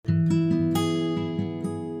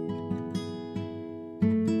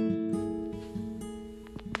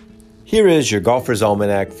Here is your Golfer's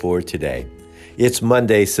Almanac for today. It's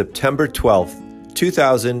Monday, September 12th,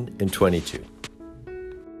 2022.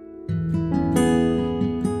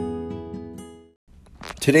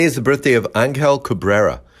 Today is the birthday of Angel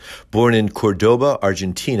Cabrera, born in Cordoba,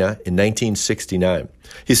 Argentina in 1969.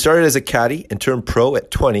 He started as a caddy and turned pro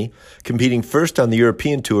at 20, competing first on the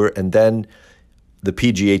European Tour and then the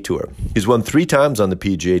PGA Tour. He's won 3 times on the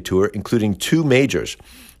PGA Tour, including 2 majors.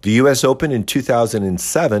 The U.S. Open in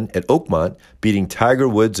 2007 at Oakmont, beating Tiger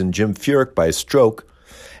Woods and Jim Furyk by a stroke,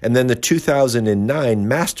 and then the 2009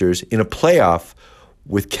 Masters in a playoff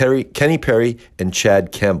with Kenny Perry and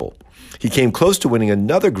Chad Campbell. He came close to winning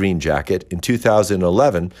another green jacket in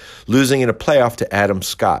 2011, losing in a playoff to Adam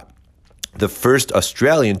Scott, the first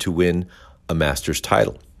Australian to win a Masters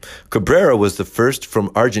title. Cabrera was the first from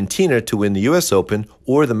Argentina to win the U.S. Open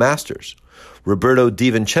or the Masters. Roberto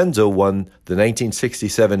Di Vincenzo won the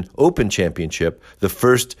 1967 Open Championship, the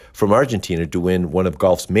first from Argentina to win one of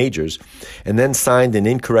golf's majors, and then signed an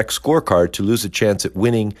incorrect scorecard to lose a chance at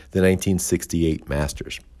winning the 1968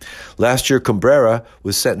 Masters. Last year, Cabrera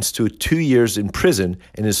was sentenced to 2 years in prison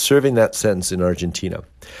and is serving that sentence in Argentina.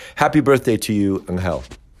 Happy birthday to you, Angel.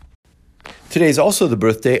 Today is also the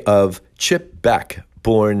birthday of Chip Beck,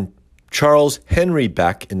 born Charles Henry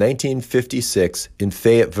Beck in 1956 in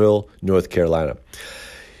Fayetteville, North Carolina.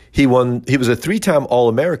 He was a 3-time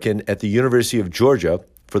All-American at the University of Georgia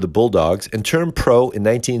for the Bulldogs and turned pro in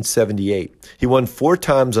 1978. He won 4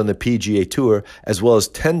 times on the PGA Tour as well as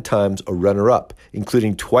 10 times a runner-up,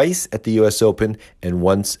 including twice at the U.S. Open and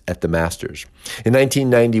once at the Masters. In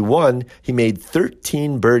 1991, he made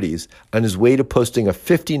 13 birdies on his way to posting a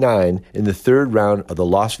 59 in the 3rd round of the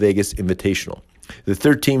Las Vegas Invitational. The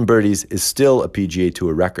 13 birdies is still a PGA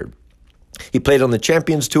Tour record. He played on the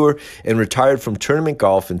Champions Tour and retired from tournament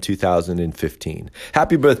golf in 2015.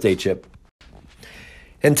 Happy birthday, Chip.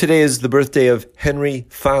 And today is the birthday of Henry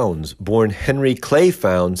Founds, born Henry Clay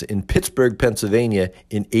Founds in Pittsburgh, Pennsylvania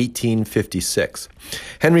in 1856.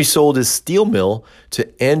 Henry sold his steel mill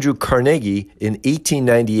to Andrew Carnegie in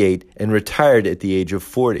 1898 and retired at the age of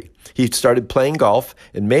 40. He started playing golf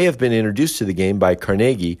and may have been introduced to the game by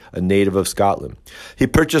Carnegie, a native of Scotland. He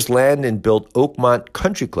purchased land and built Oakmont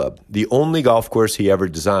Country Club, the only golf course he ever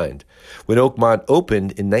designed. When Oakmont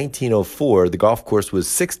opened in 1904, the golf course was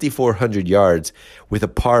 6,400 yards with a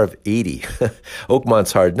par of 80.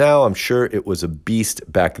 Oakmont's hard now. I'm sure it was a beast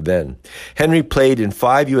back then. Henry played in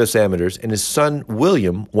 5 U.S. amateurs, and his son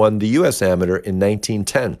William won the U.S. amateur in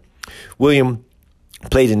 1910. William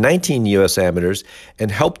played in 19 U.S. amateurs and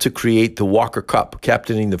helped to create the Walker Cup,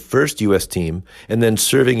 captaining the first U.S. team and then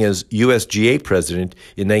serving as USGA president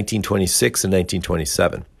in 1926 and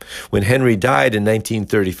 1927. When Henry died in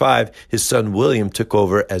 1935, his son William took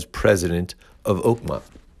over as president of Oakmont.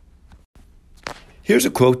 Here's a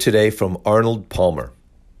quote today from Arnold Palmer.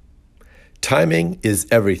 "Timing is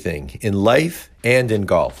everything in life and in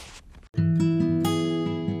golf."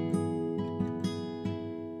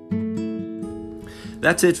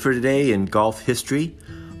 That's it for today in golf history.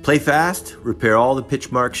 Play fast, repair all the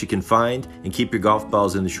pitch marks you can find, and keep your golf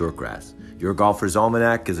balls in the short grass. Your Golfer's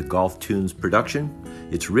Almanac is a Golf Tunes production.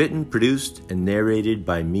 It's written, produced, and narrated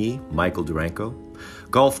by me, Michael Duranko.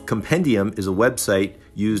 Golf Compendium is a website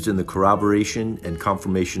used in the corroboration and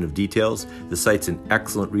confirmation of details. The site's an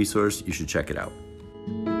excellent resource. You should check it out.